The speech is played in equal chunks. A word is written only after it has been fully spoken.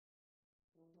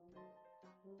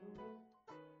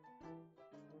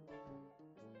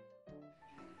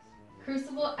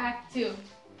Crucible Act 2.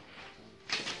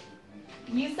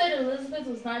 You said Elizabeth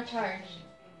was not charged.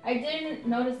 I didn't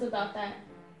notice about that.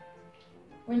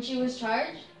 When she was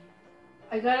charged?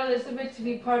 I got Elizabeth to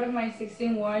be part of my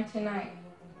 16 warrant tonight.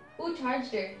 Who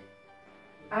charged her?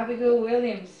 Abigail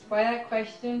Williams. Why that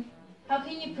question? How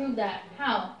can you prove that?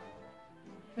 How?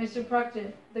 Mr.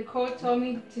 Proctor, the court told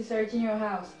me to search in your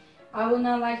house. I would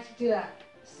not like to do that.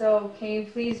 So, can you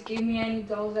please give me any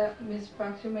dolls that Miss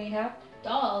Proctor may have?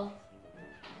 Dolls?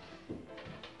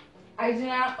 I do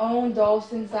not own dolls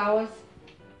since I was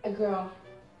a girl.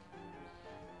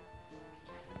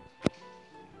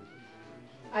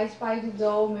 I spied the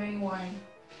doll Mary Warren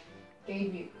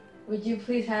gave you. Would you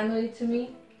please handle it to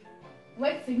me?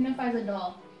 What signifies a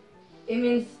doll? It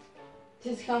means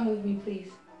just come with me, please.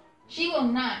 She will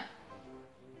not.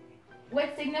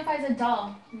 What signifies a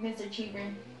doll, Mr. Cheever?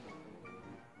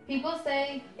 People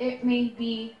say it may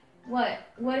be what?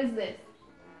 What is this?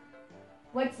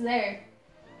 What's there?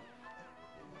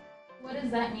 What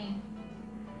does that mean?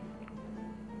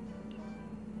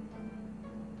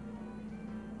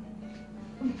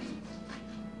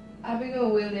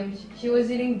 Abigail Williams. She was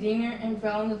eating dinner and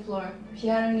fell on the floor. She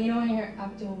had a needle in her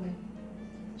abdomen.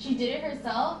 She did it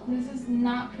herself? This is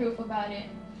not proof about it.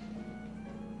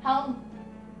 How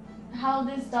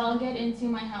this doll get into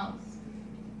my house?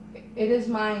 It is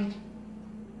mine.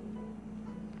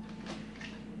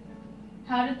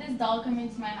 How did this doll come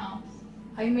into my house?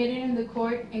 I made it in the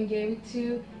court and gave it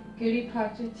to Goody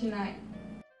Proctor tonight.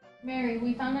 Mary,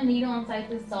 we found a needle inside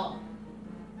this doll.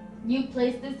 You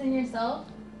placed this in yourself?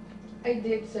 I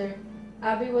did, sir.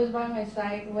 Abby was by my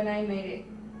side when I made it.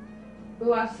 But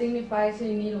what signifies a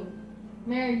needle?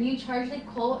 Mary, you charged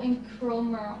Nicole in cruel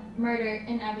murder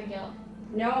in Abigail.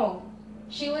 No.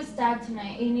 She was stabbed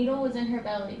tonight. A needle was in her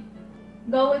belly.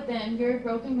 Go with them. You're a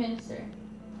broken minister.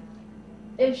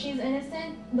 If she's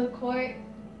innocent, the court...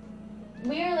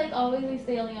 We are like always we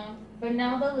say, Leon, but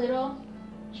now the little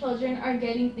children are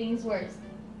getting things worse.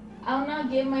 I'll not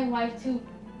give my wife to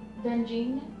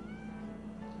Benjamin.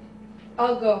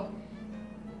 I'll go.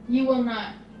 You will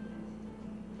not.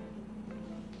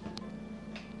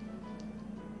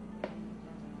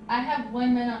 I have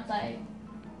 1 man outside.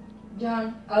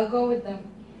 John, I'll go with them.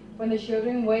 When the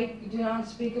children wake, do not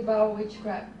speak about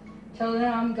witchcraft. Tell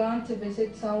them I'm gone to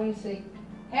visit someone sick.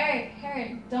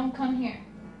 Harry, don't come here.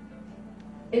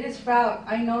 It is foul,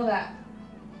 I know that.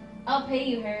 I'll pay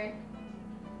you, Harry.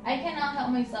 I cannot help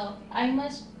myself. I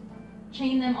must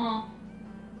chain them all.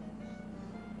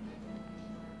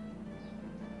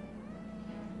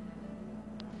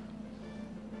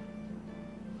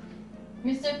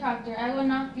 Mr. Proctor, I will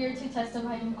not fear to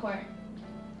testify in court.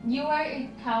 You are a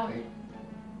coward.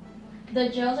 The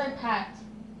jails are packed.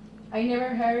 I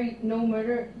never heard no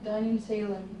murder done in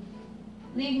Salem.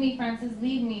 Leave me, Francis,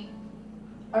 leave me.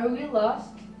 Are we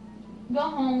lost? Go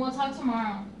home, we'll talk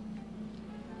tomorrow.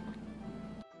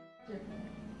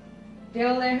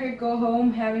 They'll let her go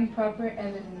home having proper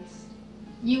evidence.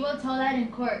 You will tell that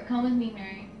in court. Come with me,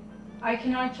 Mary. I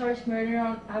cannot charge murder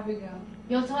on Abigail.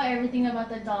 You'll tell everything about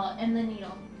the doll and the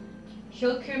needle.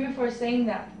 She'll kill me for saying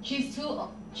that. She's told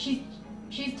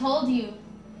you.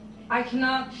 I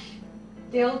cannot.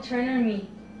 They'll turn on me.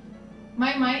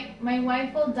 My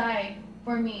wife will die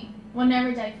for me. Will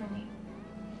never die for me.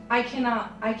 I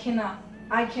cannot.